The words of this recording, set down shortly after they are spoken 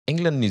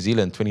England-New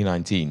Zealand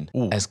 2019,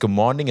 as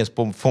commanding as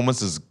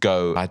performances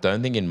go, I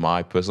don't think, in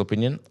my personal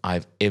opinion,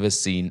 I've ever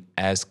seen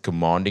as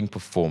commanding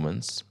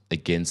performance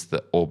against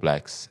the All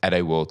Blacks at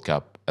a World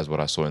Cup as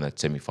what I saw in that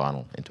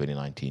semi-final in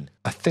 2019.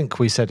 I think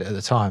we said it at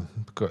the time,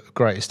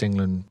 greatest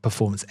England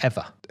performance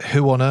ever.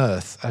 Who on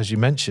earth, as you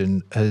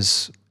mentioned,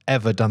 has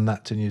ever done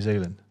that to New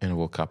Zealand in a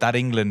World Cup? That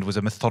England was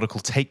a methodical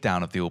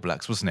takedown of the All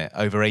Blacks, wasn't it?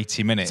 Over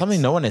 80 minutes.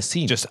 Something no one has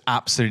seen. Just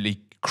absolutely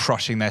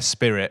crushing their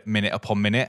spirit minute upon minute.